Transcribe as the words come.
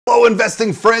Hello,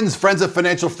 investing friends, friends of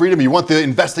financial freedom. You want the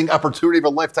investing opportunity of a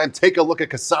lifetime? Take a look at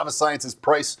Cassava Science's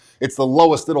price. It's the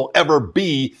lowest it'll ever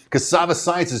be. Cassava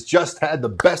Science has just had the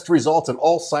best results in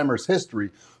Alzheimer's history,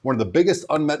 one of the biggest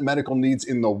unmet medical needs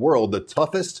in the world, the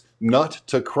toughest nut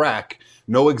to crack,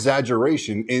 no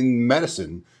exaggeration, in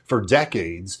medicine for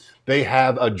decades. They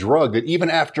have a drug that even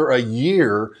after a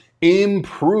year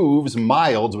improves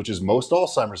milds, which is most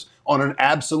Alzheimer's, on an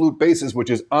absolute basis, which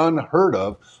is unheard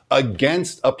of,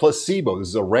 against a placebo. This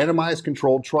is a randomized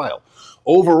controlled trial.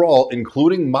 Overall,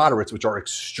 including moderates, which are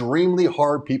extremely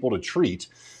hard people to treat,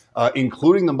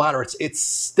 including the moderates, it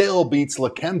still beats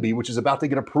Leqembi, which is about to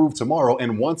get approved tomorrow.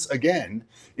 And once again,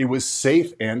 it was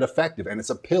safe and effective. And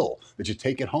it's a pill that you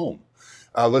take at home.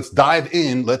 Let's dive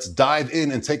in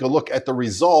and take a look at the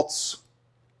results.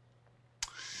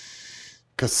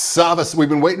 Cassava, we've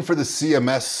been waiting for the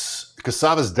CMS.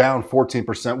 Cassava's down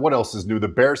 14%. What else is new? The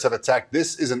bears have attacked.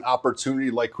 This is an opportunity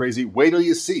like crazy. Wait till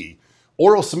you see.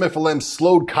 Oral Simufilam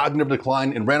slowed cognitive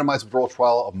decline in randomized withdrawal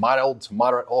trial of mild to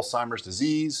moderate Alzheimer's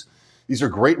disease. These are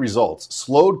great results.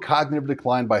 Slowed cognitive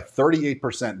decline by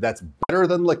 38%. That's better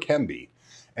than Leqembi.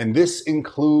 And this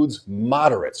includes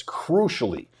moderates.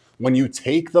 Crucially, when you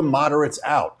take the moderates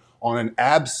out on an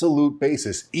absolute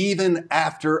basis, even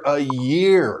after a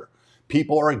year,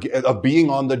 people are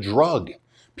being on the drug.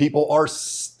 People are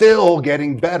still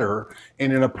getting better,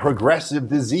 and in a progressive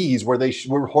disease where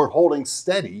we're holding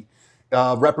steady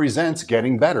represents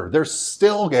getting better. They're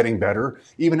still getting better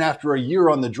even after a year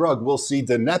on the drug. We'll see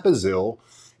donepezil,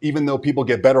 even though people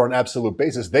get better on an absolute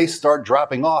basis, they start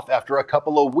dropping off after a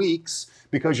couple of weeks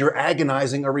because you're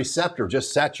agonizing a receptor,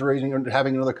 just saturating or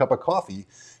having another cup of coffee.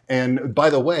 And by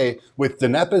the way, with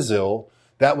donepezil,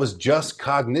 that was just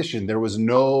cognition. There was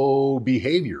no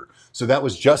behavior. So that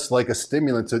was just like a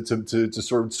stimulant to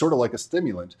sort of like a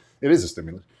stimulant. It is a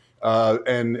stimulant.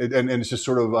 And it just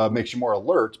sort of makes you more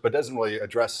alert, but doesn't really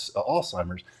address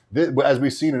Alzheimer's. As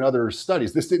we've seen in other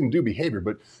studies, this didn't do behavior,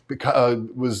 but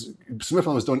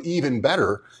Simufilam was doing even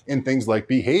better in things like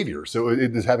behavior. So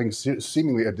it is having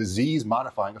seemingly a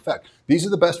disease-modifying effect. These are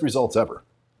the best results ever.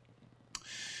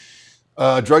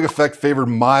 Drug effect favored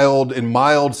mild, and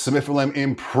mild Simufilam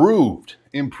improved.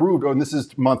 Oh, and this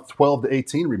is month 12 to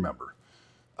 18, remember.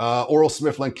 Oral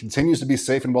Simufilam continues to be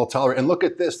safe and well tolerated. And look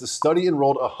at this, the study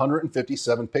enrolled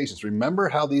 157 patients. Remember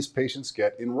how these patients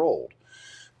get enrolled.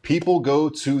 People go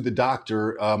to the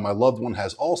doctor. My loved one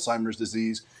has Alzheimer's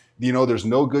disease. You know, there's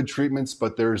no good treatments,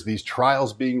 but there's these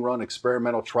trials being run,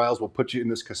 experimental trials. We'll put you in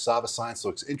this Cassava Science,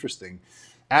 looks interesting.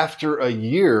 After a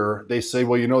year, they say,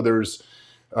 well, you know, there's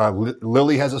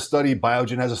Lilly has a study,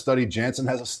 Biogen has a study, Janssen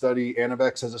has a study,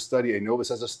 Anavex has a study, Anovis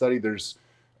has a study. There's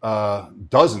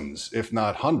dozens, if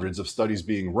not hundreds, of studies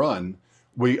being run.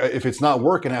 If it's not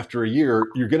working after a year,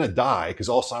 you're going to die because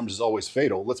Alzheimer's is always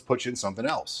fatal. Let's put you in something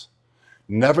else.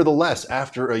 Nevertheless,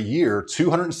 after a year,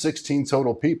 216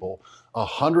 total people,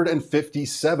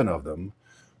 157 of them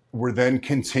were then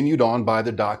continued on by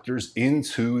the doctors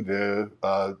into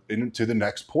the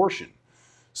next portion.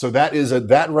 So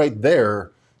that right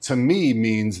there, to me,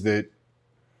 means that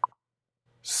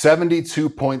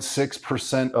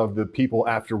 72.6% of the people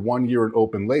after 1 year in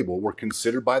open label were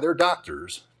considered by their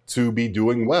doctors to be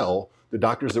doing well, the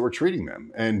doctors that were treating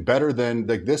them, and better than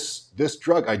like this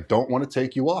drug. I don't want to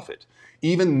take you off it.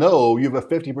 Even though you have a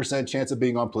 50% chance of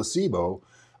being on placebo,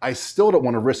 I still don't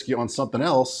want to risk you on something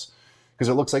else because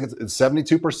it looks like it's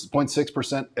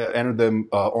 72.6% entered them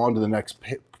on to the next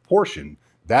portion.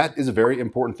 That is a very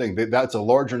important thing. That's a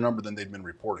larger number than they'd been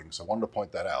reporting. So I wanted to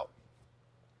point that out.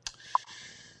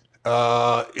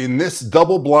 In this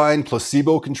double-blind,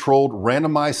 placebo-controlled,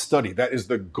 randomized study, that is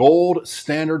the gold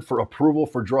standard for approval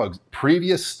for drugs.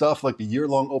 Previous stuff like the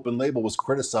year-long open label was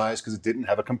criticized because it didn't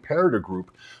have a comparator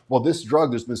group. Well, this drug,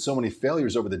 there's been so many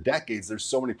failures over the decades. There's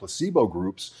so many placebo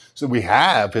groups. So we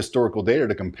have historical data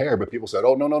to compare, but people said,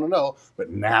 oh, no.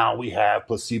 But now we have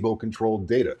placebo-controlled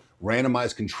data.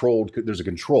 Randomized controlled, there's a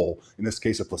control, in this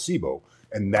case a placebo,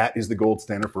 and that is the gold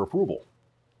standard for approval.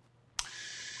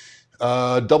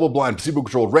 Double-blind,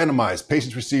 placebo-controlled, randomized.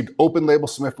 Patients received open-label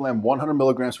Simufilam 100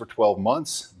 milligrams for 12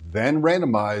 months, then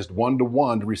randomized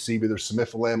 1-to-1 to receive either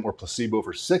Simufilam or placebo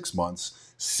for 6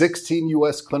 months. 16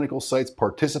 U.S. clinical sites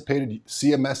participated.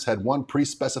 CMS had one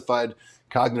pre-specified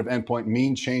cognitive endpoint,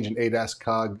 mean change in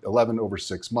ADAS-Cog 11 over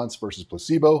 6 months versus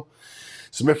placebo.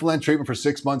 Simufilam treatment for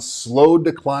 6 months slowed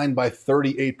decline by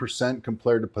 38%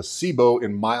 compared to placebo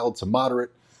in mild to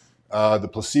moderate. The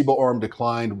placebo arm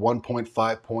declined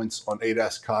 1.5 points on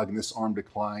ADAS-Cog, and this arm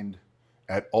declined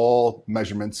at all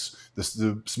measurements. The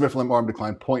Simufilam arm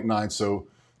declined 0.9, so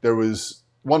there was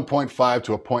 1.5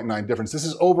 to a 0.9 difference. This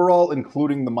is overall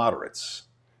including the moderates.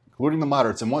 including the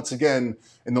moderates. And once again,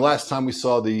 in the last time we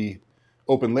saw the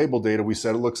open label data, we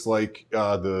said it looks like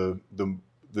the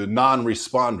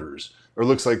non-responders, or it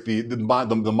looks like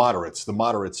the moderates. The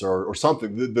moderates are, or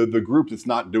something. The group that's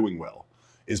not doing well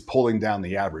is pulling down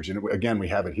the average. And again, we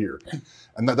have it here.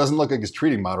 And that doesn't look like it's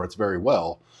treating moderates very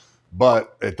well,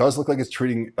 but it does look like it's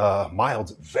treating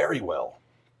milds very well.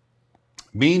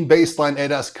 Mean baseline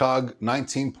ADAS-Cog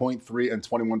 19.3 and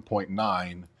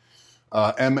 21.9.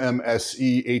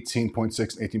 MMSE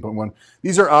 18.6 and 18.1.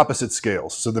 These are opposite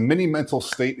scales. So the mini mental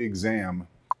state exam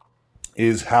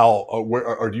is how,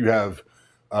 or do you have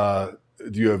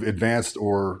advanced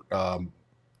or,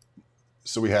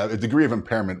 so we have a degree of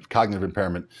impairment, cognitive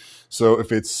impairment. So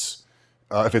if it's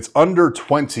under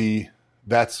 20,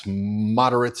 that's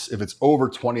moderate. If it's over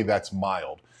 20, that's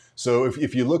mild. So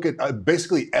if you look at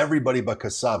basically everybody but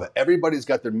CASAVA, everybody's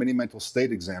got their mini mental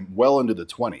state exam well into the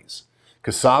 20s.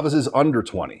 CASAVA's is under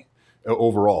 20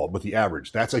 overall with the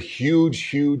average. That's a huge,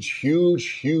 huge,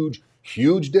 huge, huge,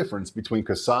 huge difference between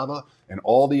CASAVA and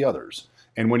all the others.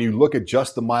 And when you look at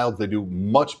just the mild, they do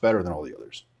much better than all the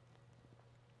others.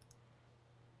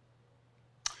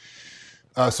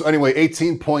 So anyway,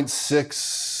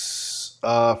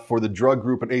 18.6 for the drug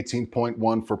group and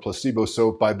 18.1 for placebo.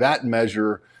 So by that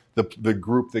measure, the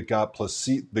group that got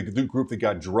placebo, the group that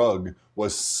got drug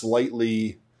was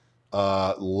slightly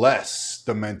less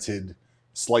demented,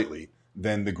 slightly,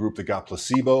 than the group that got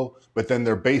placebo. But then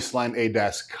their baseline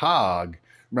ADAS-Cog,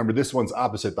 remember this one's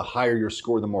opposite. The higher your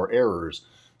score, the more errors.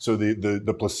 So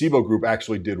the placebo group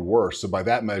actually did worse. So by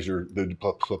that measure, the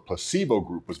placebo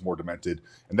group was more demented,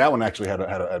 and that one actually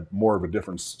had more of a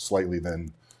difference slightly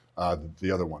than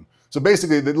the other one. So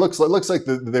basically, it looks like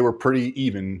they were pretty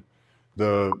even,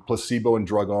 the placebo and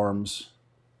drug arms,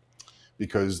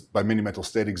 because by mini mental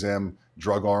state exam,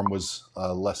 drug arm was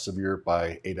less severe.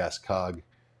 By ADAS-Cog,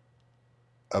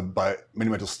 by mini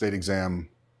mental state exam,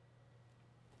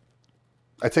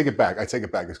 I take it back.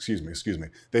 Excuse me.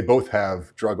 They both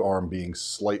have drug arm being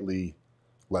slightly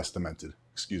less demented.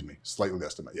 Excuse me, slightly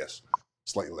less demented. Yes,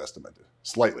 slightly less demented.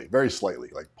 Slightly, very slightly,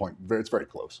 like it's very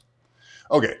close.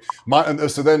 Okay,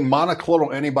 so then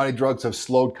monoclonal antibody drugs have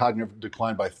slowed cognitive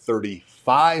decline by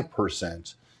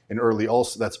 35% in early.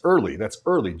 Also, that's early.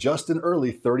 Just in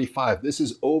early, 35. This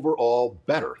is overall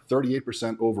better,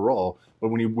 38% overall. But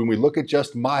when we look at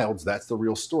just milds, that's the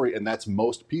real story, and that's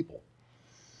most people.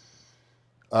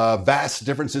 Vast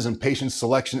differences in patient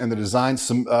selection and the design.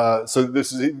 So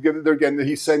this is, again,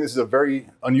 he's saying this is a very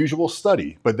unusual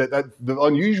study, but the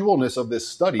unusualness of this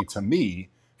study to me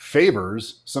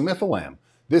favors Simufilam.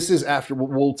 This is after,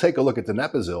 we'll take a look at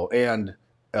donepezil and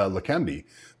Leqembi,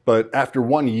 but after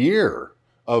 1 year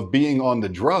of being on the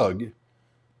drug,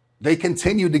 they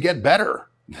continue to get better.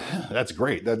 That's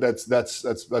great. That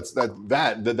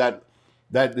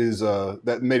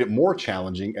made it more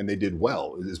challenging, and they did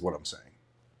well, is what I'm saying.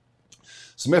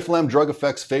 Simufilam drug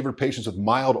effects favored patients with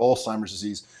mild Alzheimer's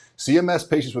disease. CMS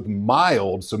patients with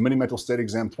mild, so mini mental state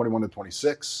exam 21 to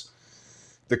 26,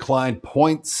 declined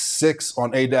 0.6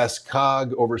 on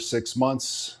ADAS-Cog over 6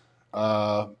 months.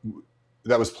 That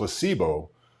was placebo.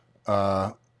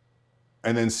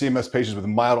 And then CMS patients with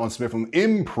mild on Simufilam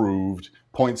improved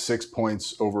 0.6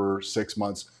 points over 6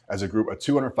 months as a group, a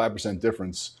 205%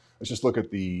 difference. Let's just look at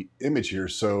the image here.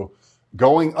 So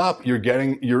going up,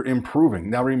 you're improving.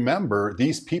 Now remember,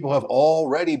 these people have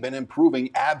already been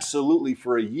improving absolutely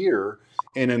for a year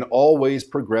in an always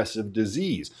progressive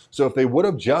disease. So if they would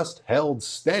have just held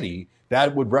steady,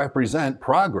 that would represent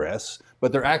progress,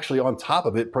 but they're actually on top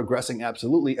of it, progressing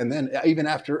absolutely. And then even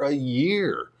after a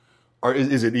year, or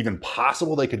is it even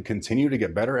possible they could continue to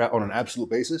get better on an absolute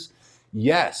basis?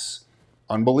 Yes.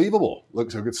 Unbelievable.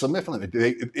 Look, so it's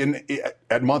Simufilam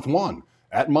at month 1.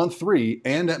 At month 3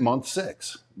 and at month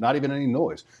 6, not even any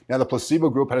noise. Now the placebo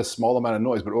group had a small amount of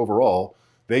noise, but overall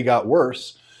they got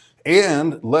worse.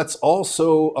 And let's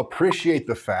also appreciate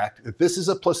the fact that this is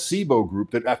a placebo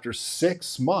group that after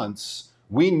 6 months,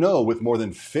 we know with more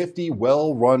than 50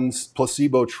 well-run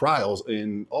placebo trials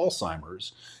in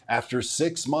Alzheimer's, after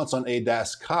 6 months on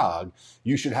ADAS-Cog,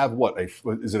 you should have what?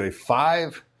 Is it a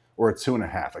 5 or a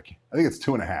 2.5? I think it's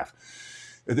 2.5.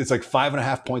 It's like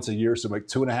 5.5 points a year, so like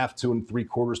 2.5, 2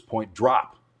 3/4 point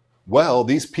drop. Well,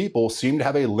 these people seem to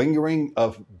have a lingering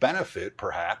of benefit,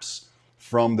 perhaps,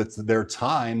 from their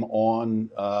time on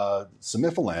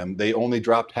Simufilam. They only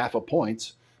dropped 0.5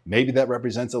 point. Maybe that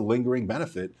represents a lingering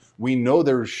benefit. We know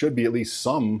there should be at least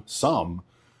some.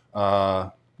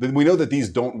 We know that these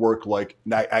don't work like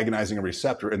agonizing a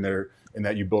receptor in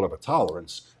that you build up a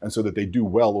tolerance, and so that they do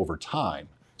well over time.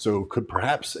 So could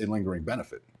perhaps a lingering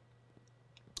benefit.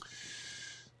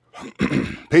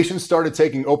 Patients started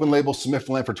taking open-label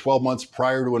Simufilam for 12 months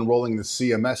prior to enrolling in the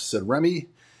CMS, said Remy.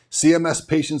 CMS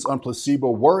patients on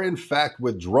placebo were in fact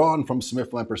withdrawn from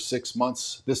Simufilam for 6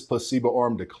 months. This placebo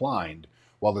arm declined,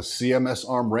 while the CMS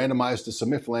arm randomized to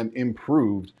Simufilam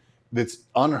improved. That's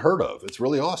unheard of. It's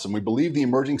really awesome. We believe the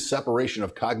emerging separation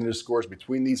of cognitive scores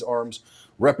between these arms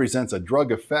represents a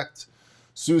drug effect.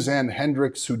 Suzanne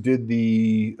Hendricks, who did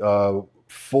the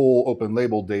full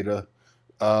open-label data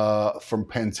from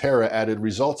Pantera, added,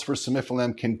 results for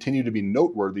Simufilam continue to be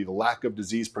noteworthy. The lack of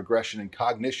disease progression and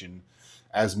cognition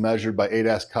as measured by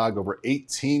ADAS-Cog over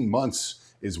 18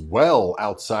 months is well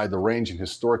outside the range in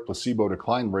historic placebo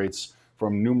decline rates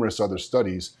from numerous other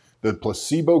studies. The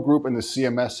placebo group in the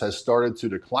CMS has started to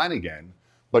decline again,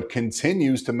 but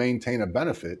continues to maintain a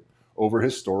benefit over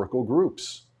historical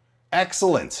groups.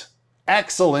 Excellent,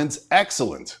 excellent,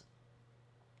 excellent.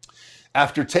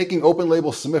 After taking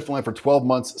open-label Simufilam for 12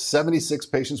 months, 76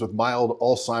 patients with mild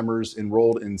Alzheimer's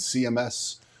enrolled in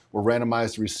CMS were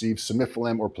randomized to receive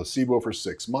Simufilam or placebo for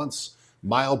 6 months.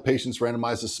 Mild patients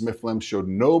randomized to Simufilam showed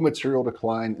no material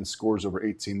decline in scores over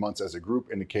 18 months as a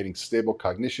group, indicating stable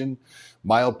cognition.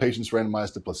 Mild patients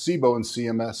randomized to placebo in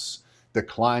CMS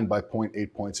declined by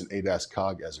 0.8 points in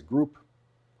ADAS-Cog as a group.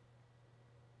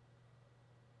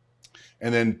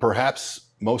 And then perhaps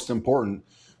most important,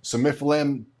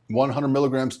 Simufilam 100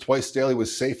 milligrams twice daily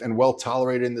was safe and well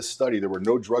tolerated in this study. There were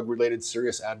no drug-related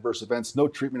serious adverse events, no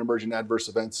treatment-emergent adverse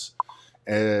events.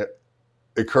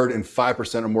 Occurred in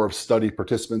 5% or more of study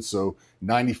participants, so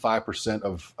 95%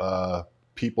 of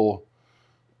people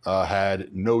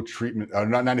had no treatment,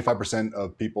 not 95%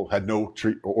 of people had no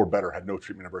treatment, or better, had no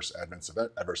treatment adverse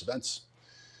events.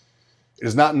 It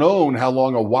is not known how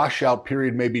long a washout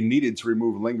period may be needed to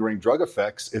remove lingering drug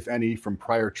effects, if any, from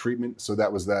prior treatment, so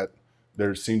that was that.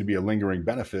 There seemed to be a lingering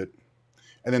benefit.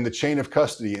 And then the chain of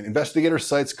custody. Investigator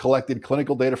sites collected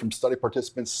clinical data from study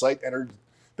participants. Site entered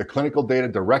the clinical data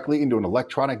directly into an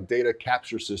electronic data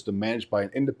capture system managed by an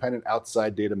independent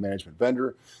outside data management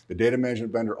vendor. The data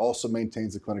management vendor also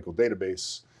maintains the clinical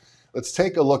database. Let's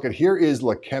take a look at, here is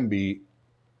Leqembi.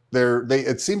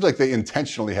 It seems like they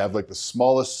intentionally have like the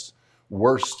smallest,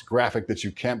 worst graphic that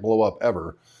you can't blow up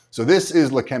ever. So this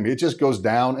is Leqembi. It just goes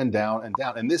down and down and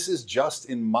down. And this is just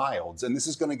in milds. And this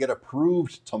is going to get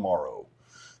approved tomorrow.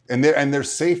 And their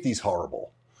safety's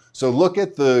horrible. So look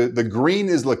at the green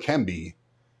is Leqembi.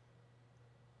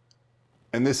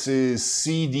 And this is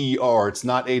CDR. It's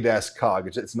not ADAS-Cog.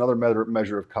 It's another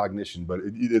measure of cognition, but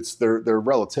they're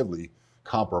relatively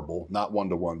comparable. Not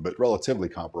one-to-one, but relatively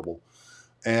comparable.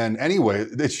 And anyway,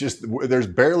 it's just, there's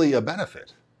barely a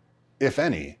benefit, if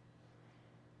any.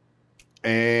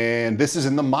 And this is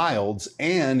in the milds,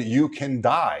 and you can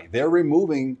die. They're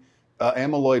removing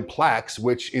amyloid plaques,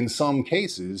 which in some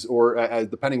cases, or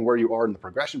depending where you are in the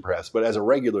progression perhaps, but as a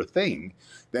regular thing,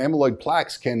 the amyloid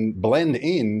plaques can blend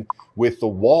in with the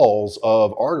walls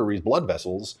of arteries, blood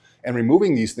vessels, and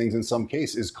removing these things in some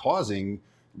cases is causing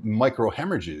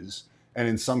microhemorrhages, and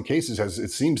in some cases it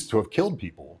seems to have killed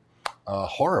people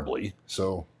horribly.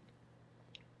 So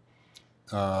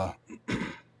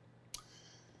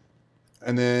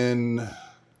and then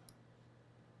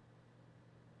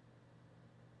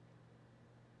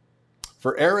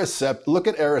for Aricept, look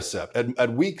at Aricept.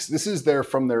 At weeks, this is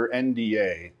from their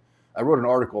NDA. I wrote an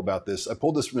article about this. I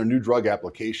pulled this from their new drug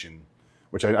application,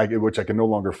 which I can no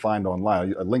longer find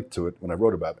online. I linked to it when I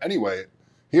wrote about it. Anyway,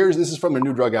 this is from their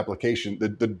new drug application.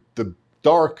 The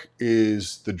dark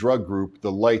is the drug group.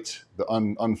 The light, the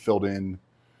unfilled in,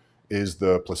 is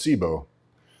the placebo.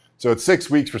 So at 6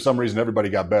 weeks, for some reason, everybody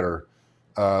got better.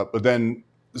 But then,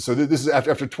 so this is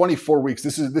after 24 weeks.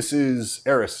 This is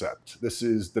Aricept. This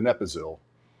is donepezil.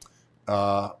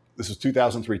 This is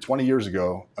 2003, 20 years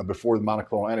ago, before the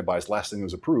monoclonal antibodies, last thing that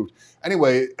was approved.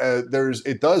 Anyway,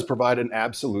 it does provide an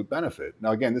absolute benefit.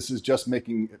 Now, again, this is just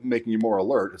making you more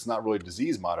alert. It's not really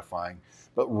disease modifying,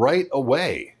 but right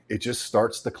away, it just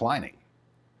starts declining.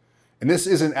 And this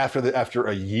isn't after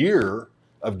a year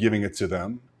of giving it to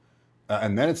them.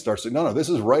 And then it starts to, no, this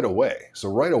is right away. So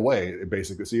right away,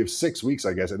 basically, so you have 6 weeks,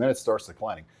 I guess, and then it starts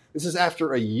declining. This is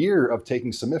after a year of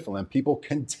taking Simufilam. People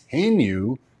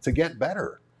continue to get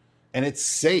better, and it's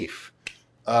safe.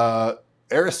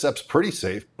 Aricept's pretty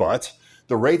safe, but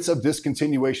the rates of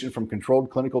discontinuation from controlled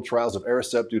clinical trials of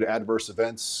Aricept due to adverse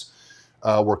events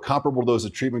were comparable to those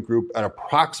of the treatment group at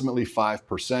approximately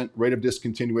 5%. Rate of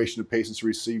discontinuation of patients who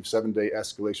received 7-day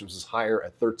escalation was higher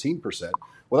at 13%.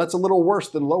 Well, that's a little worse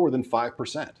than lower than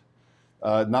 5%.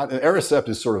 Aricept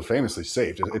is sort of famously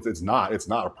safe. It's not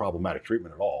a problematic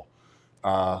treatment at all.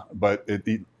 But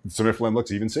Simufilam looks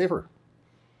even safer.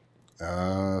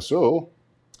 So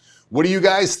What do you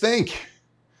guys think?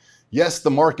 Yes,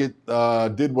 the market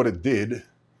did what it did.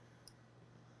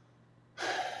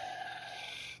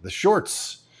 The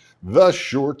shorts.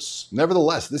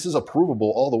 Nevertheless, this is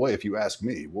approvable all the way if you ask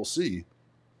me. We'll see.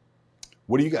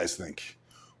 What do you guys think?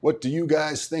 What do you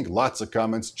guys think? Lots of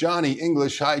comments. Johnny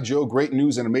English, hi Joe, great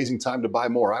news and amazing time to buy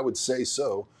more. I would say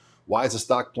so. Why is the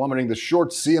stock plummeting? The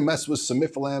short CMS with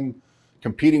Simufilam,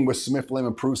 competing with Simufilam,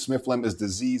 improves Simufilam is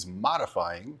disease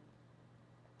modifying.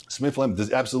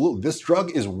 Simufilam, absolutely. This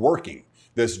drug is working.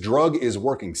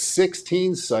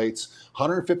 16 sites,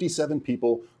 157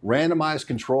 people, randomized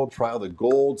controlled trial, the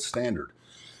gold standard.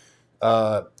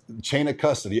 Chain of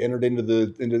custody entered into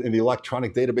the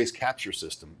electronic database capture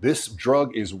system. This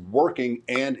drug is working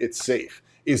and it's safe.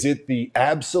 Is it the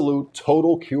absolute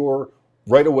total cure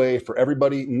right away for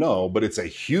everybody? No, but it's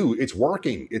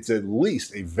working. It's at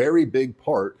least a very big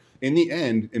part in the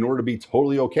end in order to be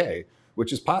totally okay,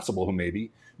 which is possible.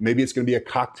 Maybe it's going to be a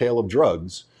cocktail of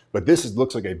drugs, but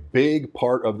looks like a big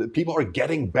part of it. People are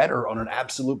getting better on an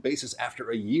absolute basis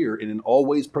after a year in an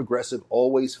always progressive,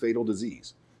 always fatal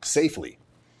disease, safely.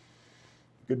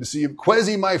 Good to see you.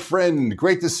 Quezzy, my friend.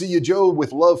 Great to see you, Joe,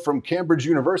 with love from Cambridge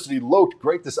University. Lote,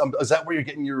 great to see you. Is that where you're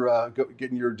getting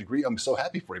your degree? I'm so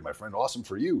happy for you, my friend. Awesome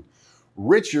for you.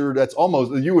 Richard, that's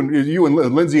almost you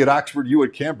and Lindsay at Oxford, you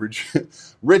at Cambridge.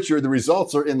 Richard, the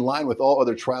results are in line with all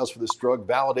other trials for this drug,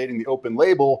 validating the open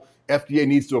label. FDA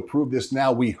needs to approve this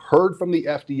now. We heard from the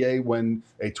FDA when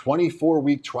a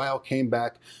 24-week trial came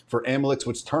back for Amylyx,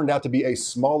 which turned out to be a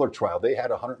smaller trial. They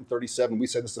had 137. We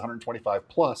said this is 125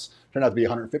 plus. Turned out to be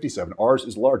 157. Ours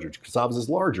is larger. Casava's is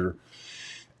larger.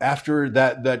 After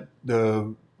that the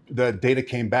data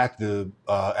came back, the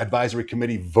advisory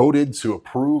committee voted to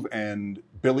approve, and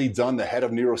Billy Dunn, the head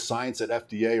of neuroscience at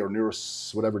FDA, or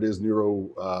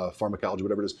neuropharmacology,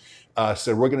 whatever it is,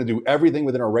 said we're going to do everything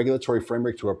within our regulatory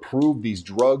framework to approve these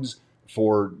drugs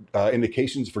for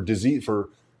indications for disease, for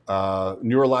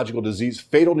neurological disease,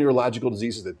 fatal neurological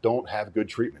diseases that don't have good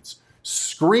treatments.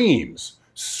 Screams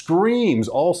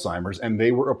Alzheimer's, and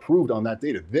they were approved on that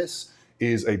data. This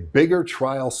is a bigger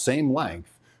trial, same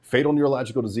length, fatal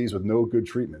neurological disease with no good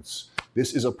treatments.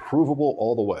 This is approvable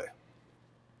all the way.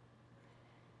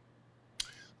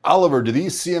 Oliver, do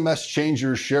these CMS change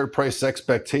your share price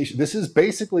expectation? This is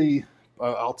basically,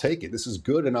 I'll take it. This is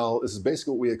good, and this is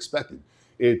basically what we expected.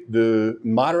 The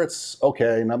moderates,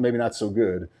 okay, maybe not so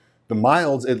good. The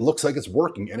milds, it looks like it's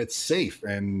working and it's safe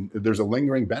and there's a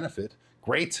lingering benefit.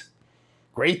 Great.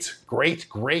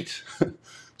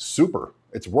 Super.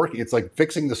 It's working. It's like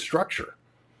fixing the structure.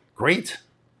 Great.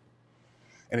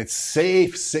 And it's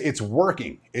safe. It's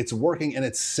working. It's working and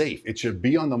it's safe. It should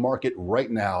be on the market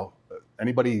right now.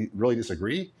 Anybody really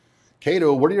disagree?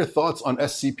 Cato, what are your thoughts on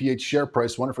SCPH share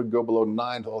price? Wonder if it could go below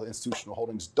 9 to all the institutional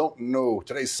holdings. Don't know.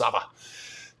 Today's SAVA.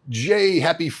 Jay,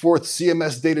 happy 4th.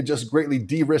 CMS data just greatly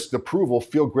de-risked approval.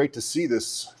 Feel great to see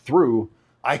this through.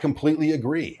 I completely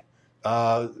agree.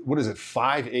 What is it?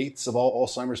 5/8 of all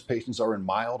Alzheimer's patients are in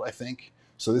mild, I think.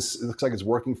 So it looks like it's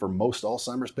working for most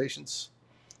Alzheimer's patients.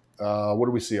 What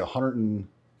do we see?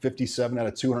 157 out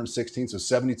of 216, so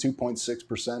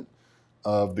 72.6%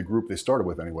 of the group they started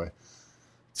with anyway.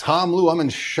 Tom Liu, I'm in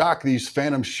shock. These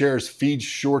phantom shares feed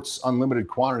shorts unlimited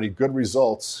quantity. Good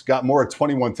results. Got more at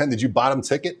 2110. Did you bottom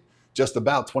ticket? Just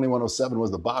about 2107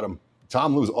 was the bottom.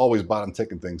 Tom Liu's always bottom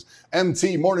ticking things.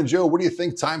 MT, morning Joe. What do you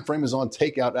think time frame is on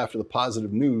takeout after the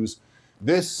positive news?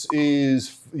 This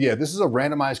is a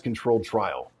randomized controlled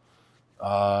trial.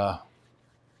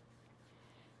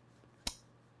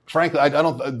 Frankly,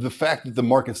 the fact that the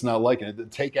market's not liking it, the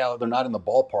takeout, they're not in the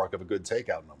ballpark of a good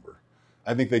takeout number.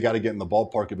 I think they got to get in the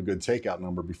ballpark of a good takeout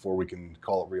number before we can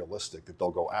call it realistic that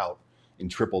they'll go out in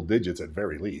triple digits at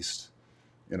very least.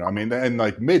 And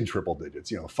like mid triple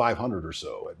digits, 500 or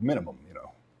so at minimum,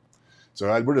 So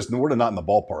we're not in the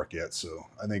ballpark yet. So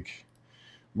I think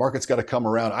market's got to come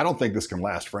around. I don't think this can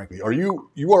last, frankly.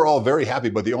 You are all very happy,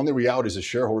 but the only reality is the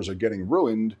shareholders are getting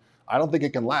ruined. I don't think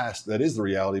it can last. That is the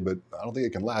reality, but I don't think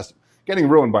it can last. Getting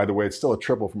ruined, by the way, it's still a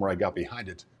triple from where I got behind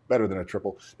it. Better than a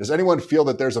triple. Does anyone feel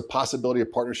that there's a possibility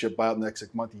of partnership buyout next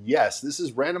 6 months? Yes, this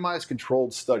is randomized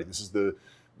controlled study. This is the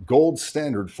gold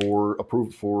standard for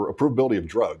approvability of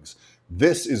drugs.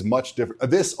 This is much different.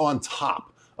 This on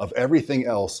top of everything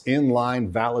else, in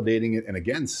line, validating it, and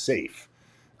again, safe.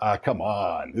 Come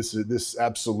on, this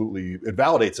absolutely, it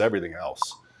validates everything else.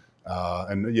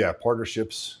 And yeah,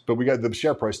 partnerships, but the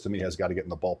share price to me has got to get in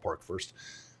the ballpark first.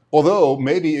 Although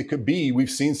maybe it could be, we've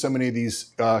seen so many of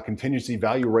these contingency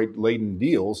value rate laden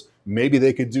deals, maybe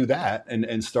they could do that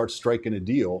and start striking a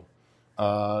deal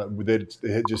that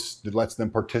it just lets them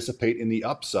participate in the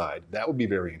upside. That would be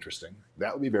very interesting.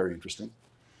 That would be very interesting.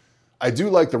 I do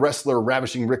like the wrestler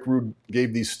Ravishing Rick Rude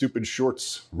gave these stupid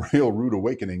shorts real rude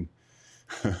awakening.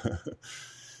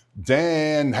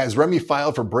 Dan, has Remy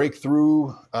filed for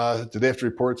breakthrough? Do they have to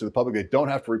report it to the public? They don't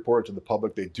have to report it to the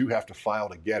public. They do have to file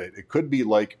to get it. It could be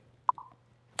like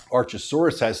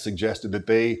Archosaurus has suggested, that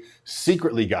they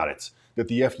secretly got it, that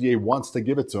the FDA wants to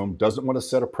give it to them, doesn't want to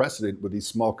set a precedent with these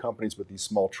small companies, with these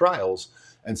small trials,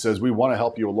 and says, we want to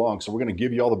help you along, so we're going to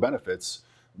give you all the benefits,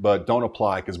 but don't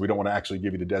apply because we don't want to actually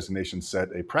give you the designation, set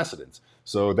a precedent.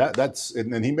 So that's,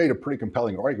 and he made a pretty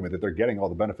compelling argument that they're getting all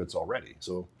the benefits already.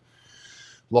 So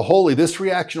Laholi, this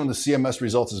reaction on the CMS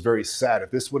results is very sad.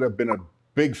 If this would have been a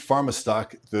big pharma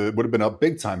stock, it would have been up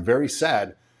big time. Very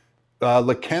sad.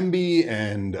 Leqembi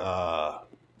and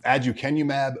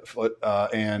aducanumab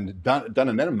and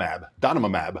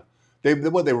donanemab,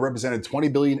 they represented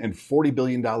 $20 billion and $40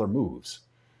 billion moves.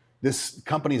 This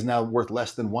company is now worth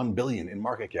less than $1 billion in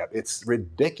market cap. It's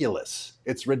ridiculous.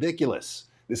 It's ridiculous.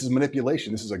 This is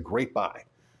manipulation. This is a great buy.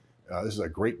 This is a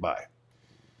great buy.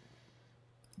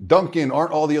 Duncan,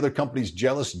 aren't all the other companies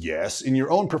jealous? Yes. In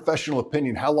your own professional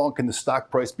opinion, how long can the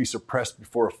stock price be suppressed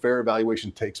before a fair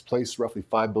evaluation takes place? Roughly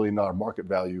 $5 billion market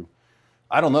value.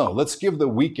 I don't know. Let's give the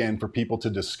weekend for people to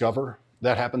discover.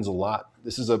 That happens a lot.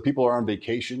 People are on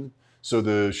vacation, so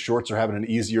the shorts are having an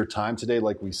easier time today,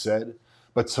 like we said.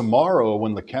 But tomorrow,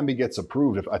 when Leqembi gets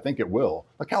approved, I think it will,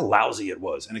 look how lousy it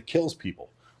was, and it kills people.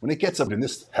 When it gets up and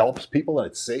this helps people and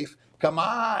it's safe, come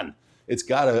on. It's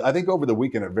got to, I think over the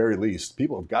weekend at very least,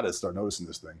 people have got to start noticing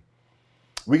this thing.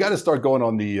 We got to start going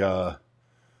on the,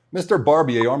 Mr.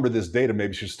 Barbier, armed with this data,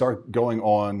 maybe should start going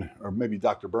on, or maybe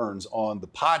Dr. Burns, on the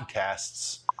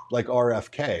podcasts like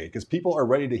RFK, because people are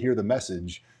ready to hear the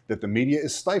message that the media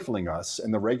is stifling us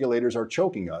and the regulators are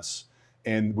choking us.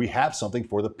 And we have something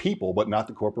for the people, but not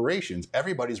the corporations.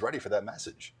 Everybody's ready for that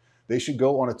message. They should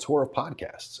go on a tour of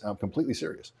podcasts. I'm completely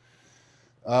serious.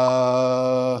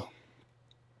 Aren't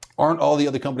all the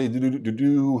other companies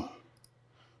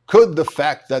Could the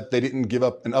fact that they didn't give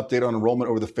up an update on enrollment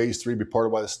over the phase 3 be part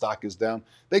of why the stock is down?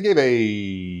 They gave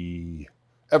a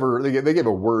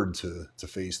word to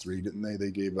phase 3, didn't they?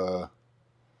 They gave a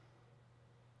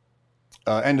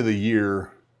end of the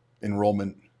year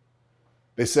enrollment.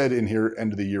 They said in here,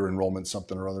 end of the year enrollment,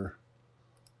 something or other.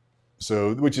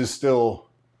 So, which is still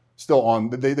on.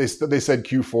 They said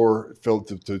Q4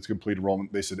 filled to complete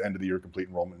enrollment. They said end of the year complete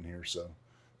enrollment in here. So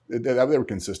they were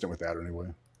consistent with that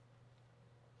anyway.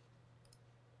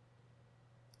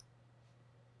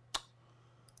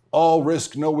 All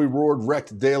risk, no reward,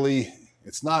 wrecked daily.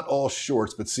 It's not all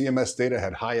shorts, but CMS data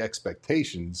had high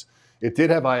expectations. It did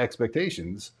have high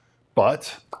expectations,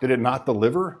 but did it not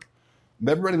deliver?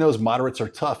 Everybody knows moderates are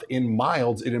tough. In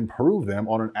milds, it improved them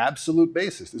on an absolute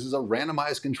basis. This is a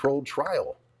randomized controlled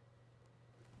trial.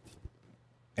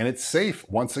 And it's safe,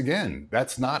 once again.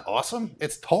 That's not awesome?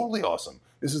 It's totally awesome.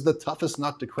 This is the toughest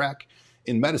nut to crack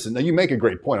in medicine. Now, you make a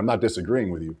great point. I'm not disagreeing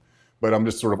with you, but I'm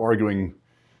just sort of arguing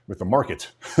with the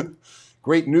market.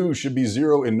 Great news should be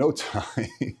zero in no time.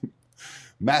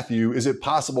 Matthew, is it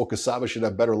possible SAVA should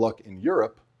have better luck in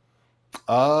Europe?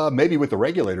 Maybe with the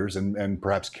regulators and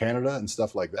perhaps Canada and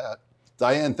stuff like that.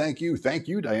 Diane, thank you. Thank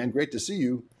you, Diane. Great to see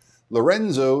you.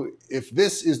 Lorenzo, if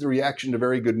this is the reaction to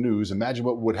very good news, imagine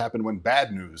what would happen when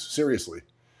bad news. Seriously.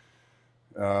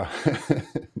 Yeah,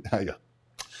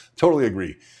 totally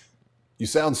agree. You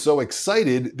sound so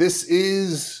excited. This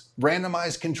is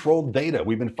randomized controlled data.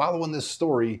 We've been following this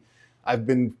story. I've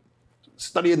been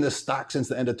studying this stock since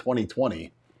the end of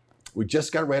 2020. We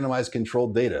just got randomized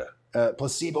controlled data.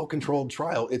 Placebo-controlled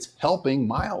trial. It's helping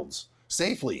milds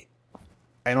safely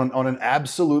and on an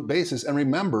absolute basis. And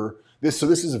remember, this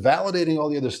is validating all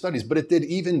the other studies, but it did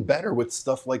even better with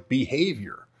stuff like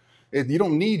behavior. You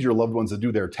don't need your loved ones to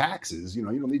do their taxes. You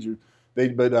don't need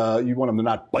but you want them to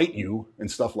not bite you and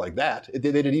stuff like that.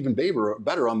 They did even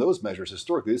better on those measures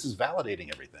historically. This is validating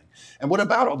everything. And what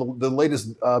about all the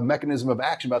latest mechanism of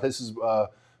action about this is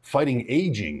fighting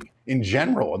aging in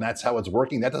general, and that's how it's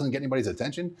working. That doesn't get anybody's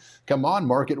attention. Come on,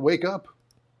 market, wake up.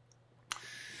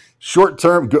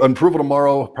 Short-term approval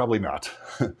tomorrow, probably not.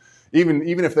 even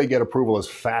if they get approval as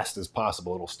fast as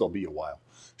possible, it'll still be a while.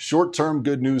 Short-term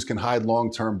good news can hide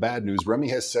long-term bad news. Remy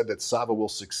has said that SAVA will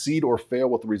succeed or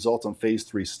fail with the results on phase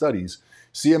 3 studies.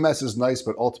 CMS is nice,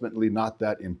 but ultimately not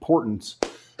that important.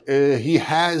 He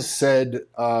has said,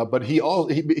 but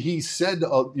he said,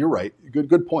 you're right.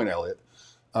 Good point, Elliot.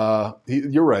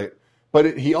 You're right.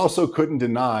 But he also couldn't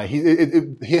deny,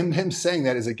 him saying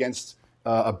that is against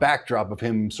a backdrop of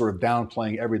him sort of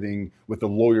downplaying everything with the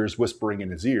lawyers whispering in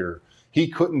his ear. he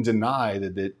couldn't deny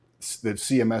that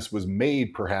CMS was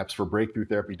made perhaps for breakthrough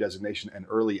therapy designation and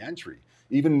early entry.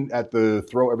 Even at the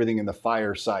throw everything in the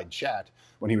fireside chat,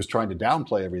 when he was trying to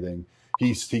downplay everything,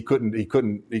 he sort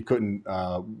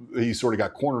of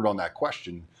got cornered on that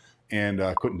question and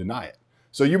couldn't deny it.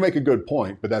 So you make a good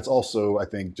point, but that's also, I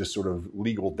think, just sort of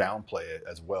legal downplay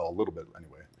as well, a little bit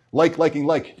anyway. Liking.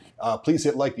 Please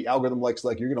hit like. The algorithm likes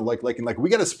like. You're going to liking. We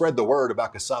got to spread the word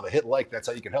about cassava. Hit like. That's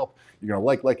how you can help. You're going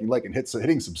to liking, and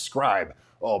hitting subscribe.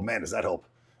 Oh, man, does that help?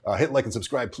 Hit like and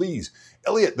subscribe, please.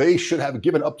 Elliot, they should have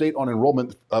given update on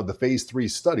enrollment of the phase 3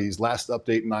 studies. Last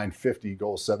update, 950,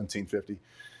 goal 1750.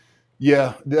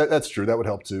 Yeah, that's true. That would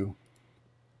help too.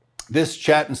 This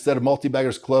chat, instead of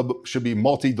multi-baggers club, should be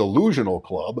multi-delusional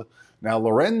club. Now,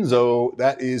 Lorenzo,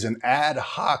 that is an ad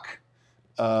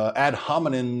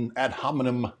hominem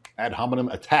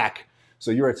attack.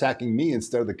 So you're attacking me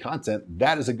instead of the content.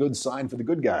 That is a good sign for the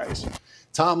good guys.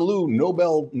 Tom Liu,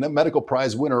 Nobel Medical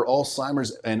Prize winner,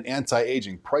 Alzheimer's and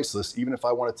anti-aging, priceless, even if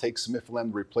I want to take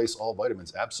Simufilam to replace all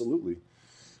vitamins. Absolutely.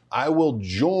 I will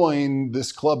join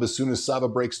this club as soon as SAVA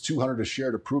breaks 200 a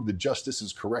share to prove that justice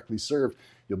is correctly served.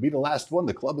 You'll be the last one.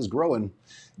 The club is growing.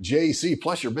 JC,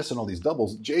 plus you're missing all these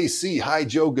doubles. JC, hi,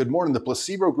 Joe. Good morning. The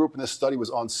placebo group in this study was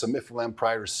on Simufilam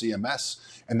prior to CMS,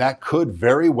 and that could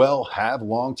very well have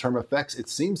long-term effects. It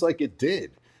seems like it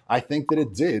did. I think that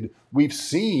it did. We've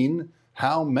seen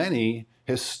how many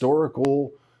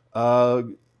historical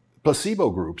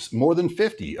placebo groups, more than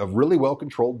 50 of really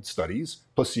well-controlled studies,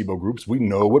 placebo groups. We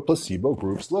know what placebo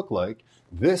groups look like.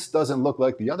 This doesn't look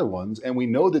like the other ones, and we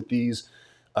know that these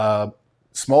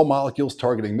small molecules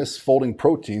targeting misfolding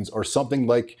proteins are something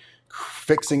like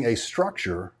fixing a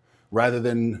structure rather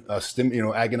than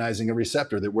agonizing a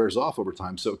receptor that wears off over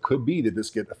time. So it could be that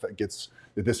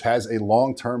this has a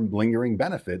long-term lingering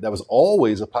benefit. That was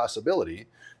always a possibility,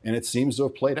 and it seems to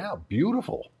have played out.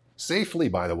 Beautiful. Safely,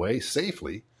 by the way,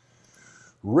 safely.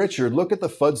 Richard, look at the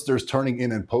fudsters turning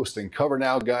in and posting. Cover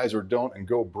now, guys, or don't, and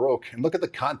go broke. And look at the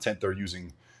content they're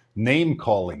using. Name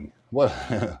calling. What?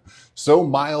 So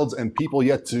mild, and people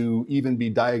yet to even be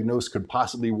diagnosed could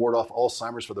possibly ward off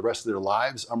Alzheimer's for the rest of their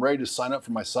lives. I'm ready to sign up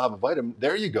for my SAVA vitamin.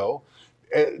 There you go.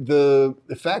 The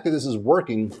fact that this is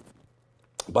working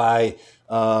by,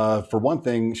 for one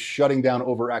thing, shutting down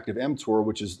overactive mTOR,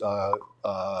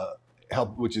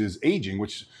 which is aging,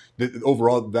 which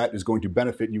overall that is going to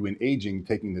benefit you in aging,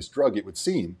 taking this drug, it would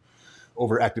seem.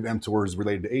 Overactive mTOR is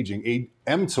related to aging.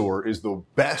 mTOR is the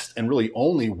best and really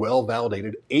only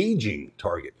well-validated aging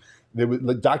target.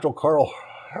 Dr. Carl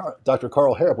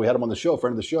Harrop, we had him on the show,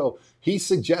 friend of the show, he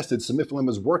suggested Simufilam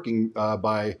is working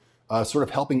by sort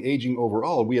of helping aging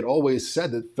overall. We had always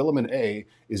said that filament A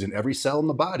is in every cell in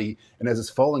the body, and as it's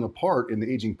falling apart in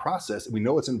the aging process, we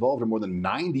know it's involved in more than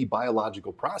 90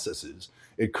 biological processes.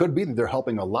 It could be that they're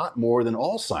helping a lot more than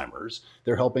Alzheimer's.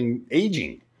 They're helping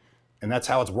aging, and that's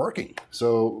how it's working.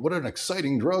 So what an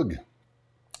exciting drug.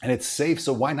 And it's safe,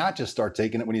 so why not just start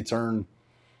taking it when you turn,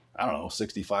 I don't know,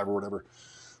 65 or whatever.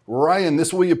 Ryan,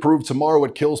 this will be approved tomorrow.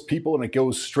 It kills people and it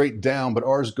goes straight down, but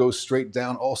ours goes straight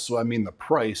down. Also, I mean, the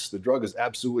price. The drug is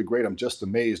absolutely great. I'm just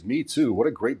amazed. Me too. What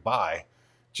a great buy.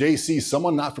 JC,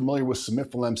 someone not familiar with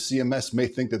Simufilam CMS may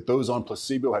think that those on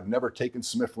placebo had never taken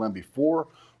Simufilam before.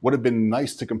 Would have been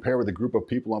nice to compare with a group of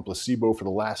people on placebo for the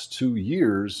last 2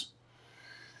 years.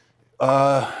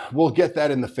 We'll get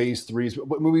that in the phase 3s,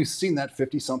 but we've seen that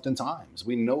 50-something times.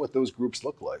 We know what those groups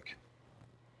look like.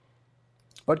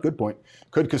 But good point.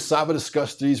 Could cassava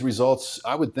discuss these results?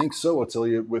 I would think so,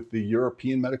 Attilia, with the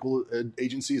European medical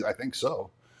agencies. I think so.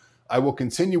 I will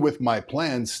continue with my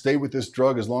plan, stay with this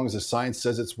drug as long as the science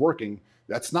says it's working.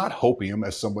 That's not hopium,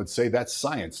 as some would say. That's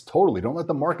science. Totally. Don't let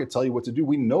the market tell you what to do.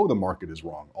 We know the market is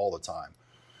wrong all the time.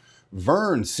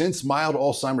 Vern, since mild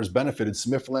Alzheimer's benefited,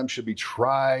 Simufilam should be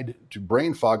tried to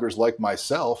brain foggers like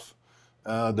myself.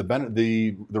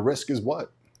 The risk is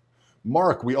what?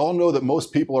 Mark, we all know that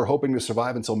most people are hoping to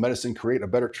survive until medicine create a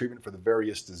better treatment for the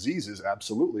various diseases.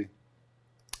 Absolutely.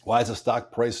 Why is the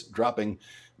stock price dropping?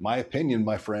 My opinion,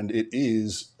 my friend, it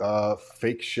is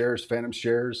fake shares, phantom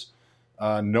shares,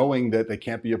 knowing that they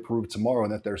can't be approved tomorrow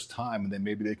and that there's time and then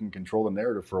maybe they can control the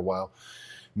narrative for a while.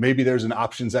 Maybe there's an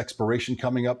options expiration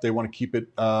coming up. They want to keep it,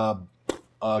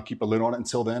 keep a lid on it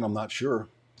until then. I'm not sure.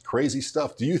 Crazy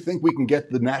stuff. Do you think we can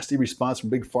get the nasty response from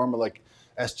big pharma like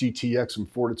SGTX from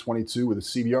 4 to 22 with a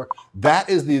CBR? That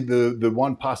is the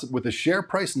one possible, with the share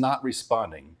price not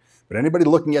responding. But anybody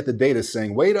looking at the data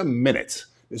saying, wait a minute,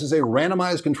 this is a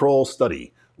randomized control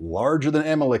study, larger than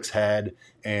Amylyx had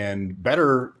and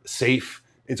better, safe.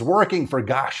 It's working, for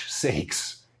gosh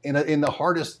sakes. in the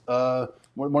hardest,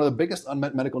 one of the biggest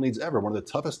unmet medical needs ever, one of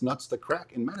the toughest nuts to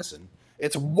crack in medicine.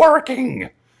 It's working.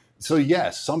 So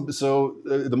yes,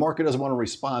 the market doesn't want to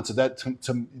respond. So that,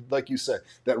 like you said,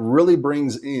 that really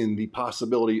brings in the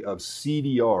possibility of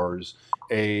CVRs,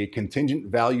 a contingent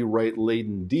value right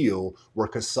laden deal where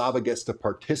Cassava gets to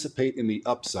participate in the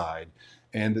upside.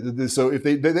 And so if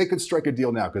they could strike a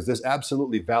deal now, because this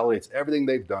absolutely validates everything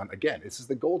they've done. Again, this is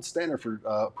the gold standard for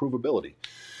provability.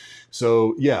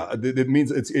 So yeah, it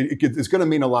means it's going to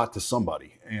mean a lot to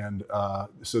somebody. And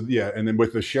so yeah, and then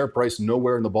with the share price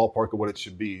nowhere in the ballpark of what it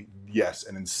should be, yes,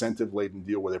 an incentive laden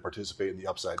deal where they participate in the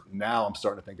upside. Now I'm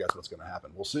starting to think that's what's going to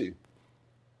happen. We'll see.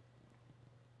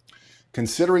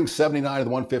 Considering 79 of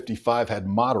the 155 had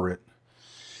moderate,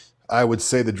 I would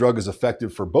say the drug is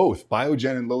effective for both.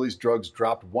 Biogen and Lilly's drugs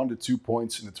dropped 1 to 2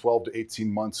 points in the 12 to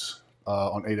 18 months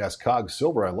on ADAS-Cog.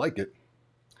 Silver, I like it.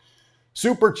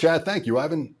 Super chat, thank you,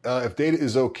 Ivan. If data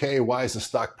is okay, why is the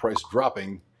stock price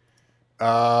dropping?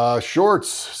 Shorts.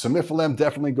 Simufilam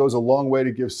definitely goes a long way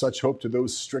to give such hope to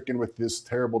those stricken with this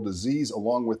terrible disease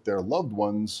along with their loved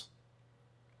ones.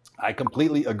 I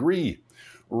completely agree.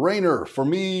 Rainer, for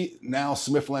me, now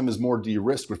Simufilam is more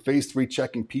de-risked with phase 3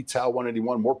 checking p-tau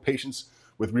 181, more patients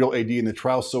with real AD in the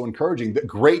trial, so encouraging.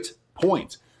 Great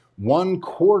point.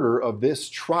 1/4 of this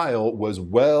trial was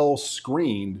well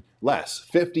screened, less.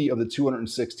 50 of the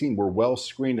 216 were well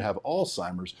screened to have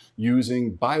Alzheimer's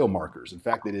using biomarkers. In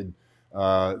fact, they did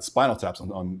spinal taps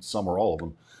on some or all of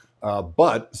them.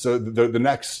 But so the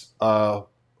next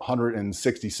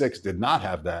 166 did not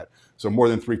have that. So more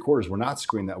than 3/4 were not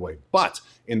screened that way. But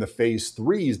in the phase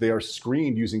 3s, they are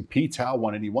screened using p-tau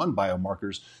 181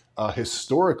 biomarkers.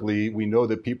 Historically, we know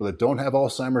that people that don't have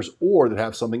Alzheimer's or that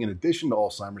have something in addition to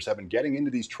Alzheimer's have been getting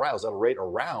into these trials at a rate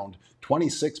around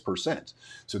 26%.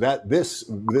 So that this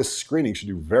screening should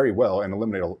do very well and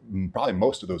eliminate probably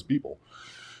most of those people.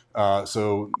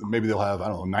 So maybe they'll have, I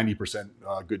don't know, 90%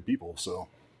 good people. So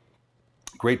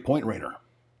great point, Rainer.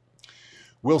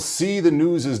 We'll see, the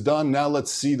news is done. Now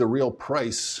let's see the real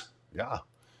price. Yeah.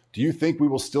 Do you think we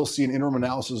will still see an interim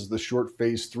analysis of the short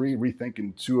phase 3,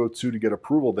 rethinking 202 to get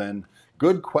approval then?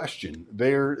 Good question.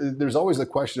 There's always the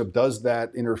question of, does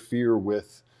that interfere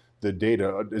with the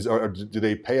data? Or do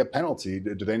they pay a penalty?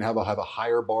 Do they have a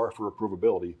higher bar for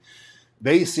approvability?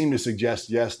 They seem to suggest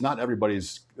yes. Not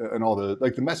everybody's, and all the,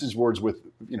 like the message boards with,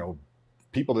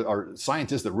 people that are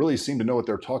scientists that really seem to know what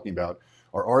they're talking about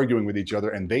are arguing with each other,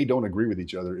 and they don't agree with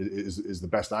each other is the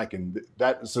best I can.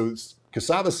 So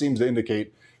Cassava seems to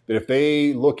indicate that if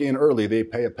they look in early, they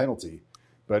pay a penalty,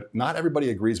 but not everybody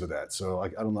agrees with that. So I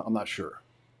don't know. I'm not sure.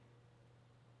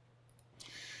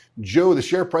 Joe, the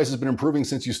share price has been improving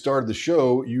since you started the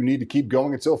show. You need to keep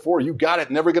going until 4. You got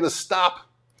it. Never going to stop.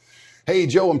 Hey,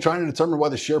 Joe, I'm trying to determine why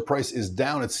the share price is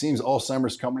down. It seems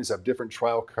Alzheimer's companies have different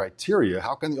trial criteria.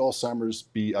 How can the Alzheimer's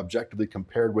be objectively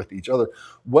compared with each other?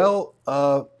 Well,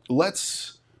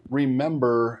 let's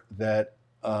remember that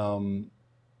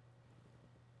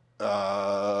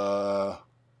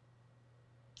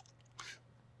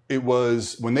it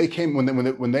was when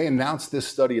they announced this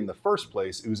study in the first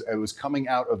place, it was coming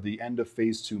out of the end of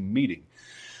phase 2 meeting.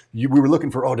 We were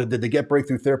looking for, did they get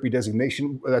breakthrough therapy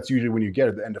designation? That's usually when you get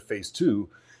at the end of phase 2.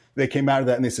 They came out of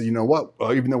that and they said, you know what?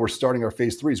 Even though we're starting our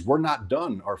phase 3s, we're not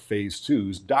done our phase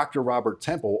 2s. Dr. Robert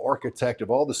Temple, architect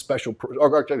of all the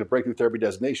architect of breakthrough therapy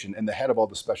designation and the head of all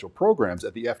the special programs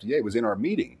at the FDA, was in our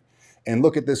meeting. And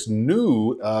look at this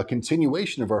new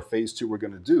continuation of our phase 2 we're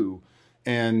going to do.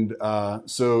 And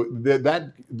so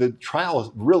the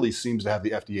trial really seems to have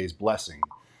the FDA's blessing.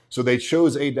 So they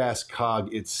chose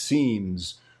ADAS-Cog, it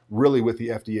seems, really with the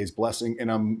FDA's blessing.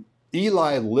 And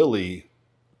Eli Lilly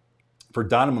for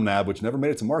donanemab, which never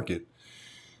made it to market,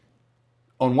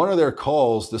 on one of their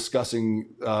calls discussing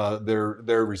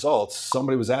their results,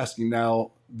 somebody was asking,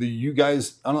 now, you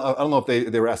guys, I don't know if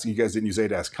they were asking you guys didn't use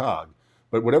ADAS-Cog,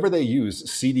 but whatever they used,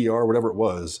 CDR, whatever it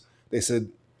was, they said,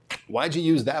 why'd you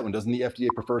use that one? Doesn't the FDA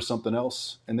prefer something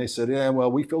else? And they said, yeah,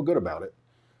 well, we feel good about it.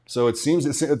 So it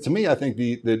seems, to me, I think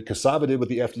the Cassava did what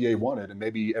the FDA wanted, and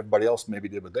maybe everybody else maybe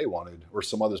did what they wanted, or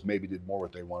some others maybe did more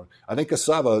what they wanted. I think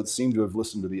Cassava seemed to have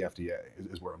listened to the FDA,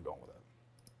 is where I'm going with that.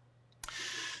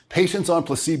 Patients on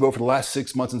placebo for the last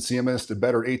 6 months in CMS did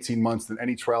better 18 months than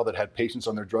any trial that had patients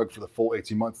on their drug for the full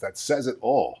 18 months. That says it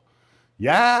all.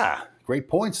 Yeah, great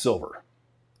point, Silver.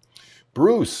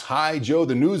 Bruce, hi, Joe.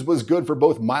 The news was good for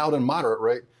both mild and moderate,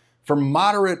 right? For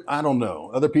moderate, I don't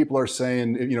know. Other people are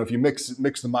saying, if you mix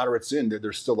the moderates in,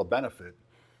 there's still a benefit.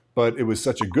 But it was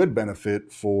such a good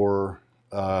benefit for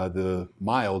the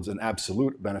milds, an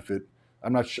absolute benefit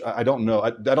I'm not sure. I don't know.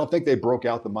 I don't think they broke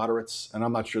out the moderates, and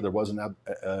I'm not sure there wasn't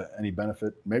any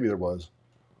benefit. Maybe there was.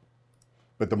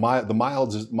 But the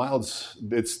milds,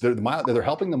 they're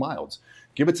helping the milds.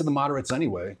 Give it to the moderates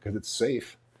anyway, because it's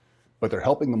safe, but they're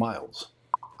helping the milds.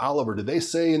 Oliver, did they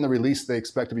say in the release they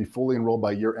expect to be fully enrolled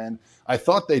by year end? I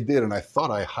thought they did, and I thought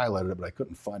I highlighted it, but I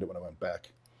couldn't find it when I went back.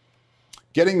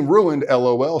 Getting ruined,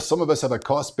 LOL. Some of us have a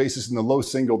cost basis in the low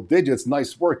single digits.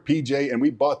 Nice work, PJ. And we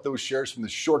bought those shares from the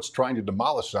shorts trying to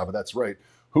demolish SAVA. That's right.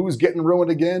 Who's getting ruined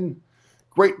again?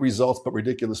 Great results, but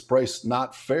ridiculous price.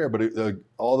 Not fair, but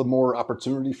all the more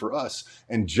opportunity for us.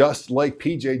 And just like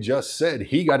PJ just said,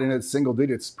 he got in at single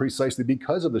digits precisely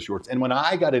because of the shorts. And when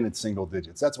I got in at single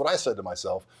digits, that's what I said to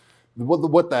myself.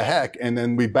 What the heck? And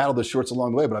then we battled the shorts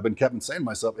along the way, but I've been kept saying to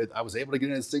myself, I was able to get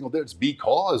in at single digits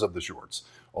because of the shorts.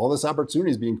 All this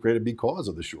opportunity is being created because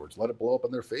of the shorts. Let it blow up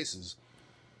in their faces.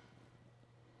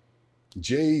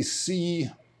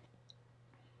 JC.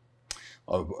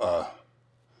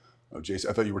 JC,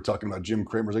 I thought you were talking about Jim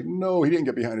Cramer's. Like, no, he didn't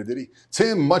get behind it, did he?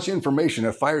 Tim, much information.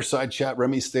 A fireside chat,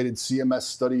 Remy stated CMS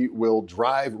study will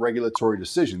drive regulatory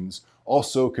decisions.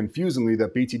 Also, confusingly,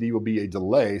 that BTD will be a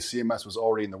delay. CMS was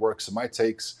already in the works. So my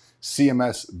takes,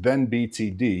 CMS, then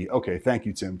BTD. Okay, thank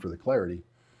you, Tim, for the clarity.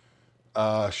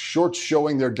 Shorts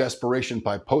showing their desperation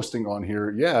by posting on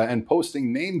here. Yeah, and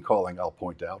posting name calling, I'll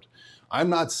point out. I'm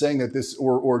not saying that this,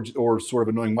 or sort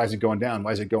of annoying, why is it going down?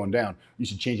 Why is it going down? You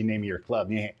should change the name of your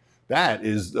club. Yeah. That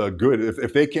is good.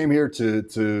 If they came here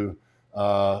to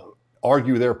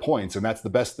argue their points and that's the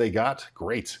best they got,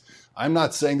 great. I'm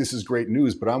not saying this is great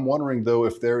news, but I'm wondering, though,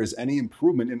 if there is any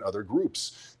improvement in other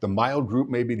groups. The mild group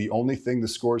may be the only thing that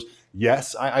scores.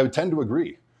 Yes, I would tend to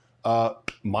agree.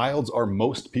 Milds are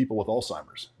most people with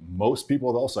Alzheimer's. Most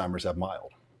people with Alzheimer's have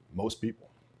mild. Most people.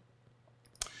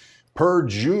 Per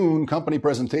June company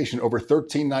presentation, over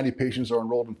 1,390 patients are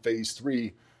enrolled in phase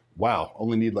 3. Wow,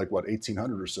 only need like, what,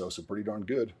 1,800 or so pretty darn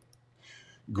good.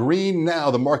 Green now,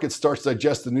 the market starts to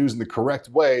digest the news in the correct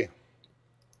way.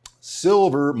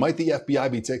 Silver, might the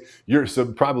FBI be taking,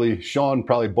 Sean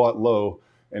probably bought low,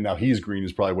 and now he's green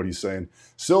is probably what he's saying.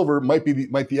 Silver, might the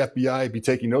FBI be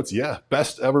taking notes? Yeah,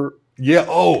 best ever. Yeah,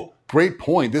 oh, great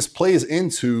point. This plays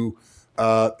into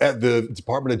at the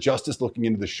Department of Justice looking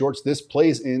into the shorts. This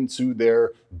plays into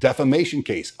their defamation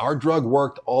case. Our drug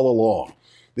worked all along.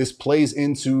 This plays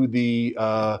into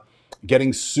the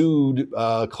getting sued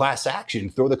class action.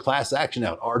 Throw the class action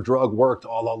out. Our drug worked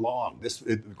all along.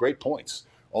 Great points.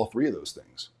 All three of those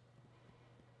things.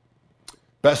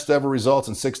 Best ever results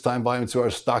in 6-time volume 2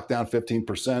 hours. Stock down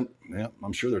 15%. Yeah,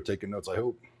 I'm sure they're taking notes, I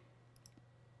hope.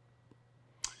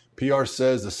 PR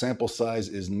says the sample size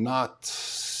is not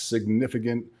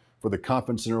significant for the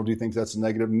confidence interval. Do you think that's a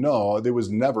negative? No, there was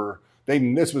never.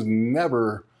 This was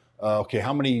never. Okay,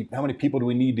 how many people do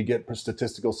we need to get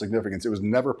statistical significance? It was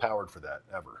never powered for that,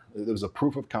 ever. It was a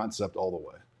proof of concept all the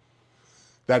way.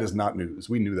 That is not news.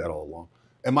 We knew that all along.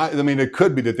 I mean, it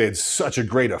could be that they had such a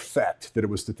great effect that it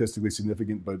was statistically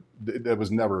significant, but it was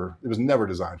never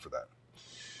designed for that.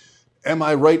 Am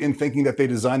I right in thinking that they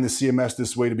designed the CMS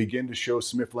this way to begin to show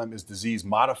Simufilam is disease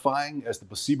modifying, as the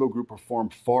placebo group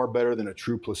performed far better than a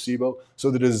true placebo?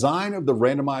 So the design of the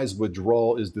randomized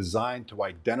withdrawal is designed to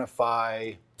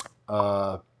identify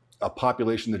a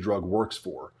population the drug works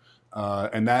for,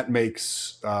 and that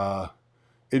makes and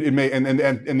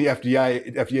the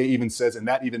FDA even says, and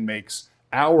that even makes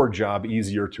our job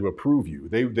easier to approve you.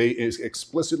 They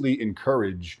explicitly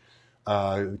encourage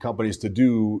companies to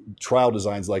do trial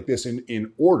designs like this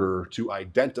in order to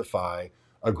identify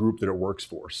a group that it works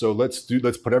for. So let's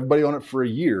put everybody on it for a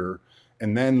year,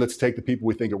 and then let's take the people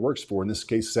we think it works for. In this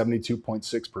case,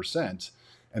 72.6%.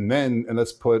 And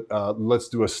let's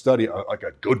do a study, like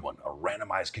a good one, a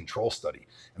randomized control study,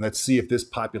 and let's see if this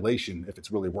population, if it's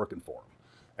really working for them.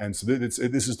 And so this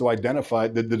is to identify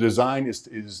that the design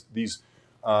is these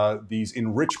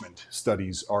enrichment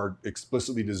studies are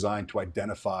explicitly designed to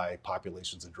identify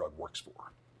populations the drug works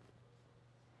for.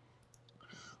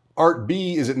 Art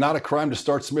B, is it not a crime to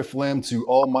start Simufilam to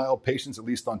all mild patients, at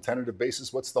least on tentative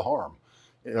basis? What's the harm?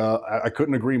 I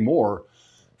couldn't agree more.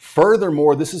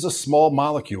 Furthermore, this is a small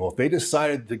molecule. If they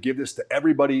decided to give this to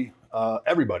everybody,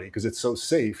 because it's so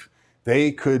safe,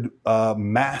 they could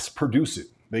mass produce it.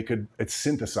 It's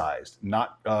synthesized,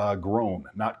 not grown,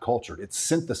 not cultured. It's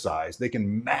synthesized. They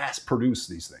can mass produce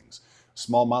these things.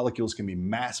 Small molecules can be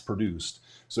mass produced.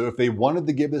 So if they wanted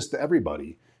to give this to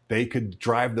everybody, they could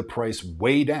drive the price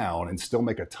way down and still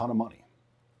make a ton of money.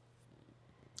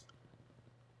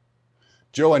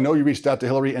 Joe, I know you reached out to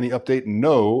Hillary. Any update?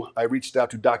 No, I reached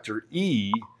out to Dr.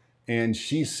 E, and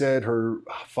she said her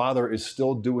father is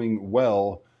still doing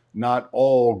well. not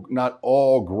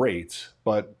all great,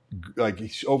 but like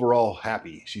overall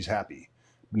happy. She's happy.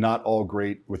 Not all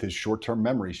great with his short-term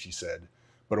memory, she said,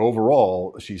 but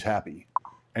overall she's happy.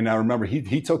 And now remember,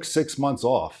 he took 6 months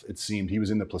off. It seemed he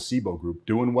was in the placebo group,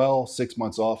 doing well. 6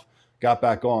 months off, got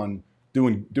back on,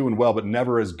 doing well, but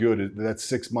never as good. That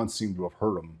 6 months seemed to have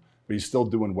hurt him, but he's still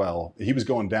doing well. He was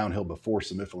going downhill before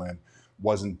Simufilam.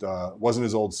 Wasn't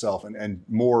his old self, and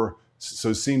more. So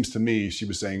it seems to me she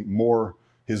was saying more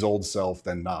his old self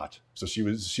than not. So she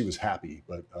was happy,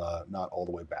 but not all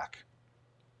the way back.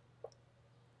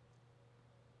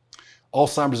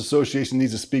 Alzheimer's Association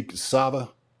needs to speak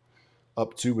SAVA.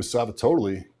 Up to with SAVA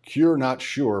totally. Cure, not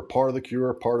sure. Part of the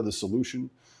cure, part of the solution.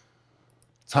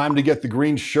 Time to get the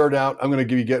green shirt out. I'm going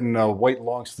to be getting white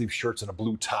long sleeve shirts and a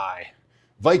blue tie.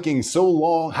 Vikings, so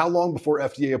long. How long before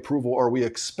FDA approval are we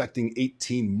expecting?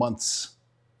 18 months.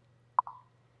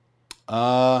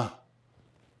 So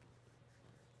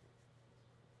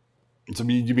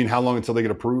you mean how long until they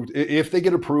get approved? If they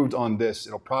get approved on this,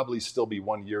 it'll probably still be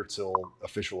 1 year till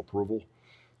official approval.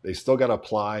 They still got to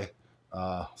apply,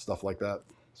 stuff like that.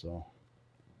 So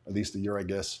at least a year, I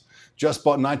guess. Just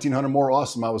bought 1,900 more.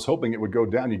 Awesome. I was hoping it would go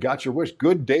down. You got your wish.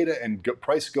 Good data and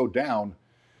price go down.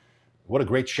 What a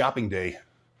great shopping day.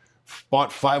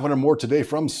 Bought 500 more today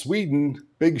from Sweden.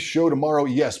 Big show tomorrow.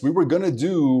 Yes, we were going to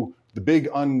do the big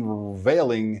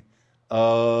unveiling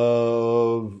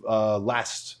of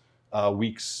last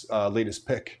week's latest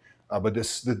pick. But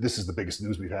this is the biggest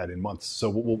news we've had in months. So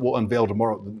we'll unveil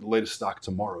tomorrow, the latest stock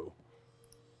tomorrow.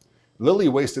 Lilly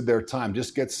wasted their time.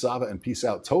 Just get SAVA and peace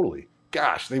out. Totally.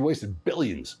 Gosh, they wasted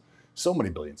billions. So many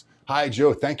billions. Hi,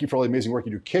 Joe. Thank you for all the amazing work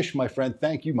you do. Kish, my friend.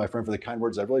 Thank you, my friend, for the kind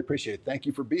words. I really appreciate it. Thank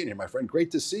you for being here, my friend. Great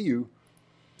to see you.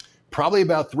 Probably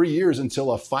about 3 years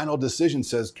until a final decision,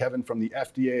 says Kevin from the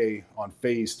FDA on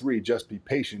phase 3. Just be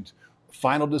patient.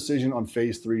 Final decision on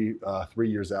phase 3, 3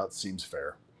 years out seems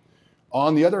fair.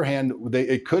 On the other hand,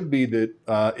 it could be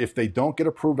that if they don't get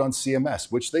approved on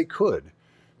CMS, which they could,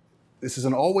 this is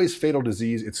an always fatal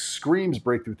disease. It screams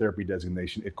breakthrough therapy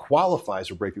designation. It qualifies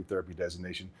for breakthrough therapy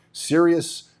designation.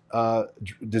 Serious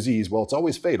disease, well, it's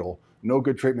always fatal. No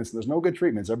good treatments. There's no good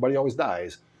treatments. Everybody always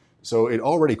dies. So it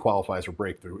already qualifies for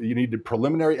breakthrough. You need the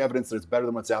preliminary evidence that it's better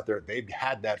than what's out there. They've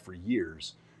had that for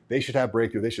years. They should have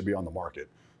breakthrough. They should be on the market.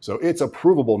 So it's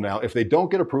approvable now. If they don't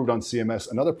get approved on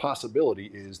CMS, another possibility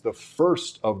is the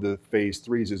first of the phase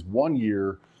 3s is 1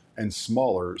 year and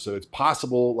smaller. So it's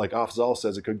possible, like Afzal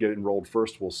says, it could get enrolled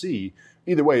first. We'll see.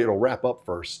 Either way, it'll wrap up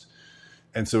first.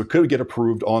 And so it could get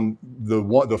approved on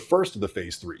the first of the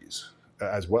phase 3s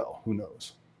as well. Who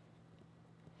knows?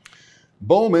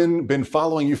 Bowman, been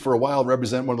following you for a while,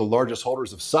 represent one of the largest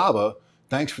holders of SAVA.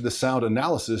 Thanks for the sound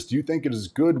analysis. Do you think it is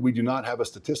good we do not have a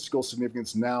statistical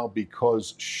significance now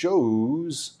because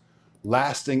shows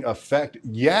lasting effect?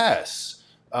 Yes.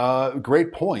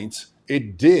 Great point.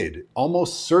 It did.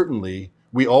 Almost certainly.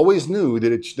 We always knew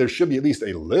that there should be at least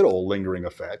a little lingering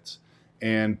effect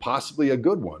and possibly a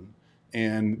good one.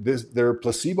 And their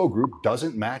placebo group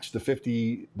doesn't match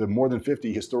the more than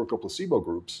 50 historical placebo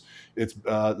groups.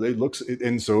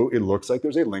 So it looks like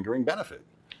there's a lingering benefit.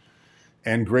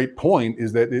 And great point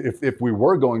is that if we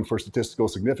were going for statistical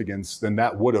significance, then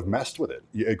that would have messed with it.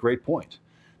 A great point.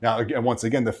 Now, again, once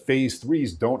again, the phase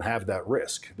 3s don't have that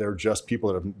risk. They're just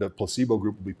people the placebo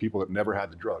group will be people that never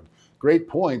had the drug. Great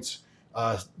points.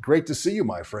 Great to see you,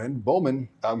 my friend. Bowman,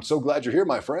 I'm so glad you're here,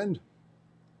 my friend.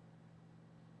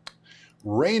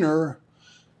 Rayner,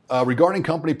 regarding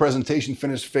company presentation,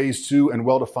 finished phase 2 and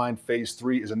well-defined phase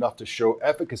 3 is enough to show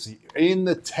efficacy. In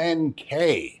the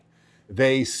 10K,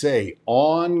 they say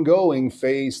ongoing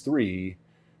phase 3.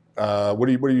 What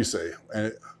do you say?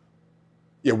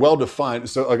 Yeah, well-defined.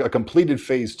 So a completed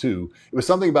phase 2. It was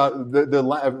something about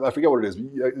I forget what it is.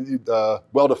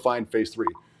 Well-defined phase 3.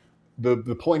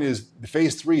 The point is, the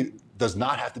phase 3 does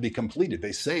not have to be completed.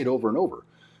 They say it over and over.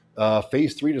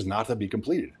 Phase 3 does not have to be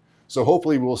completed. So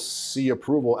hopefully we'll see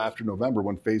approval after November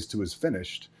when phase 2 is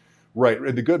finished.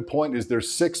 Right. The good point is there's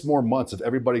 6 more months of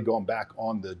everybody going back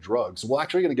on the drug. So we're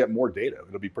actually going to get more data.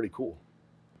 It'll be pretty cool.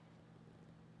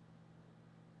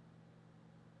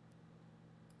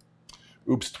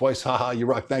 Oops, twice. Haha, you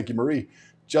rock. Thank you, Marie.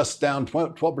 Just down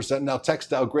 12% now.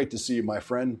 Textile, great to see you, my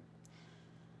friend.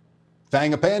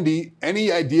 Thangapandi, any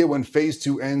idea when phase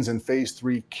 2 ends and phase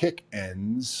 3 kick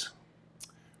ends?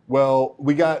 Well,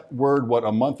 we got word,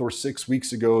 a month or 6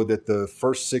 weeks ago that the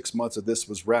first 6 months of this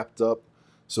was wrapped up.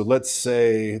 So let's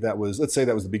say that was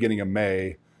the beginning of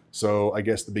May. So I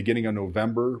guess the beginning of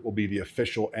November will be the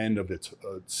official end of the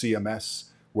CMS,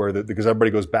 because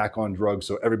everybody goes back on drugs.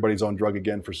 So everybody's on drug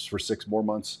again for 6 more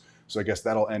months. So I guess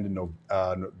that'll end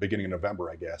in beginning of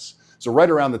November, I guess. So right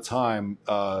around the time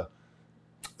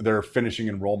they're finishing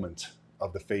enrollment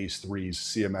of the phase 3s,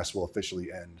 CMS will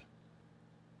officially end.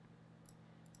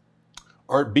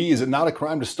 Art B, is it not a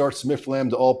crime to start Simufilam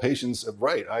to all patients?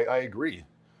 Right, I agree.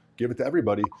 Give it to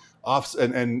everybody.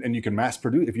 And you can mass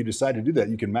produce, if you decide to do that,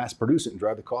 you can mass produce it and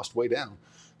drive the cost way down.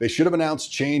 They should have announced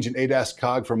change in ADAS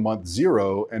COG from month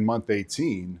 0 and month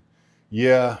 18.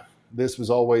 Yeah, this was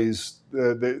always,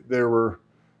 they're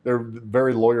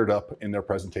very lawyered up in their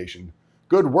presentation.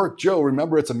 Good work, Joe.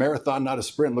 Remember, it's a marathon, not a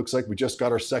sprint. Looks like we just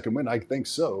got our second win. I think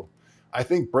so. I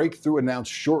think breakthrough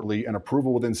announced shortly and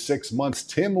approval within 6 months.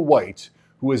 Tim White,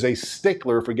 who is a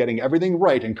stickler for getting everything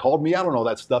right and called me out on all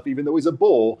that stuff, even though he's a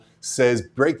bull, says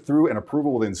breakthrough and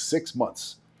approval within 6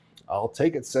 months. I'll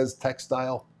take it, says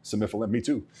Textile Simufilam. Me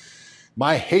too.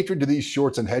 My hatred to these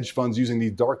shorts and hedge funds using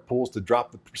these dark pools to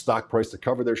drop the stock price to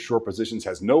cover their short positions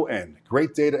has no end.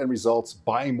 Great data and results,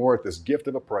 buying more at this gift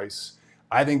of a price.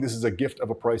 I think this is a gift of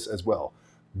a price as well.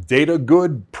 Data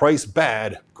good, price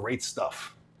bad, great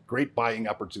stuff. Great buying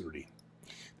opportunity.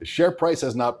 The share price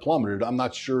has not plummeted. I'm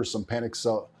sure some panic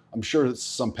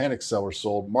sellers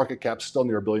sold. Market cap still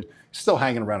near $1 billion, still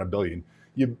hanging around $1 billion.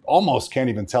 You almost can't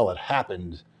even tell it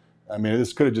happened. I mean,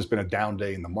 this could have just been a down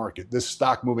day in the market. This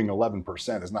stock moving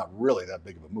 11% is not really that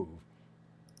big of a move.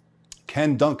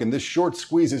 Ken Duncan, this short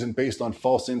squeeze isn't based on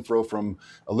false info from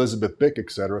Elizabeth Bick,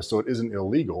 etc., so it isn't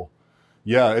illegal.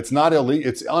 Yeah, it's not illegal.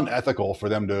 It's unethical for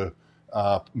them to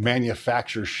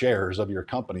manufacture shares of your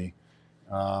company.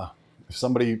 If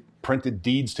somebody printed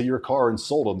deeds to your car and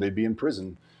sold them, they'd be in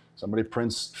prison. Somebody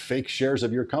prints fake shares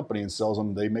of your company and sells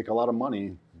them, they make a lot of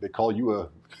money. They call you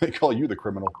the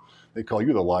criminal. They call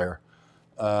you the liar.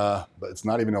 But it's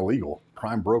not even illegal.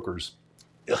 Prime brokers.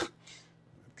 Ugh.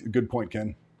 Good point,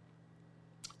 Ken.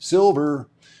 Silver,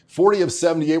 40 of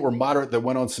 78 were moderate that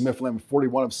went on Simufilam.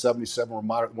 41 of 77 were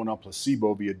moderate that went on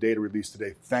placebo via data released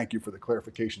today. Thank you for the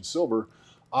clarification, Silver.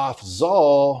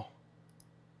 Afzal.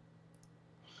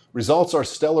 Results are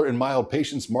stellar in mild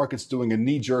patients. Markets doing a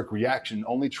knee-jerk reaction.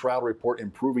 Only trial report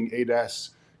improving ADAS,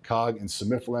 COG, and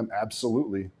Simufilam.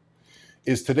 Absolutely.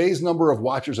 Is today's number of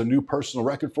watchers a new personal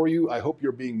record for you? I hope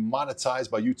you're being monetized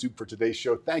by YouTube for today's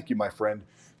show. Thank you, my friend.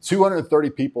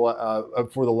 230 people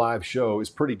for the live show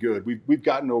is pretty good. We've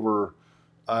gotten over,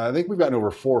 I think we've gotten over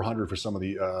 400 for some of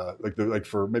the like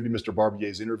for maybe Mr.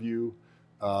 Barbier's interview.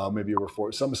 Maybe over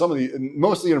 4. Most of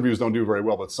the interviews don't do very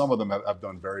well, but some of them have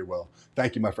done very well.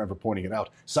 Thank you, my friend, for pointing it out.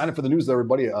 Sign up for the newsletter,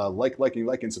 everybody.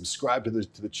 Like, and subscribe to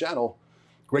the channel.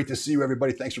 Great to see you,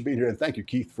 everybody. Thanks for being here, and thank you,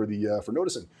 Keith, for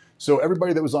noticing. So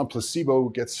everybody that was on placebo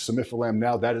gets Simufilam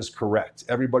now. That is correct.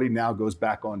 Everybody now goes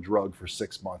back on drug for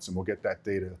 6 months, and we'll get that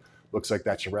data. Looks like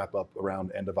that should wrap up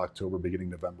around end of October,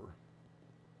 beginning November.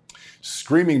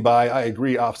 Screaming by, I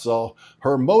agree, Afzal.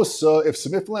 Hermosa, if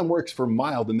Simufilam works for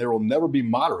mild, then there will never be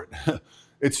moderate.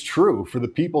 It's true. For the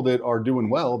people that are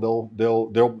doing well,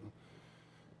 they'll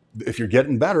if you're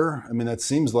getting better, I mean, that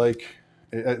seems like,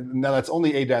 now that's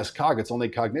only ADAS COG, it's only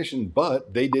cognition,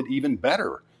 but they did even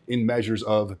better in measures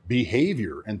of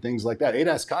behavior and things like that.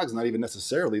 ADAS COG is not even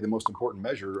necessarily the most important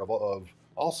measure of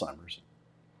Alzheimer's.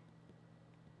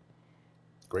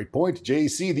 Great point.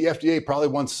 JC, the FDA probably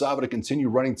wants SAVA to continue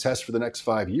running tests for the next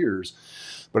 5 years.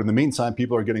 But in the meantime,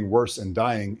 people are getting worse and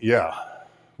dying. Yeah.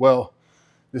 Well,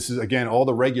 this is, again, all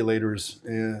the regulators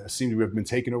seem to have been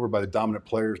taken over by the dominant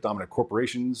players, dominant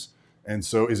corporations. And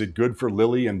so is it good for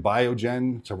Lilly and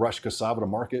Biogen to rush cassava to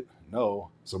market? No.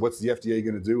 So what's the FDA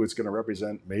going to do? It's going to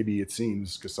represent, maybe it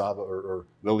seems, cassava or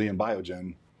Lilly and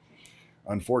Biogen,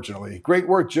 unfortunately. Great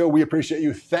work, Joe. We appreciate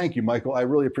you. Thank you, Michael. I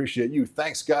really appreciate you.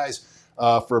 Thanks, guys.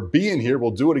 For being here.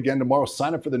 We'll do it again tomorrow.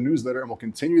 Sign up for the newsletter and we'll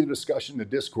continue the discussion in the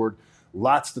Discord.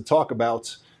 Lots to talk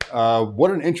about.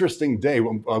 What an interesting day.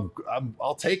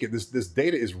 I'll take it. This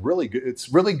data is really good. It's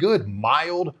really good.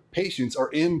 Mild patients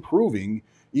are improving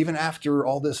even after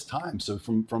all this time. So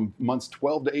from months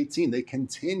 12 to 18, they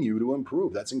continue to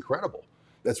improve. That's incredible.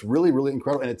 That's really, really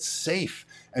incredible. And it's safe.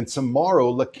 And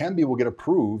tomorrow, Leqembi will get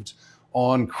approved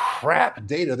on crap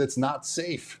data that's not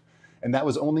safe. And that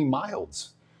was only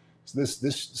milds.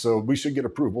 So we should get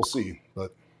approved. We'll see.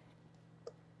 But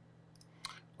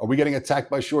are we getting attacked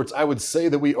by shorts? I would say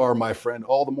that we are, my friend.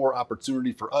 All the more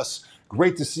opportunity for us.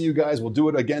 Great to see you guys. We'll do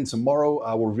it again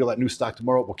tomorrow. We'll reveal that new stock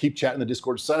tomorrow. We'll keep chatting in the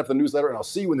Discord. Sign up for the newsletter, and I'll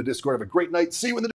see you in the Discord. Have a great night. See you in the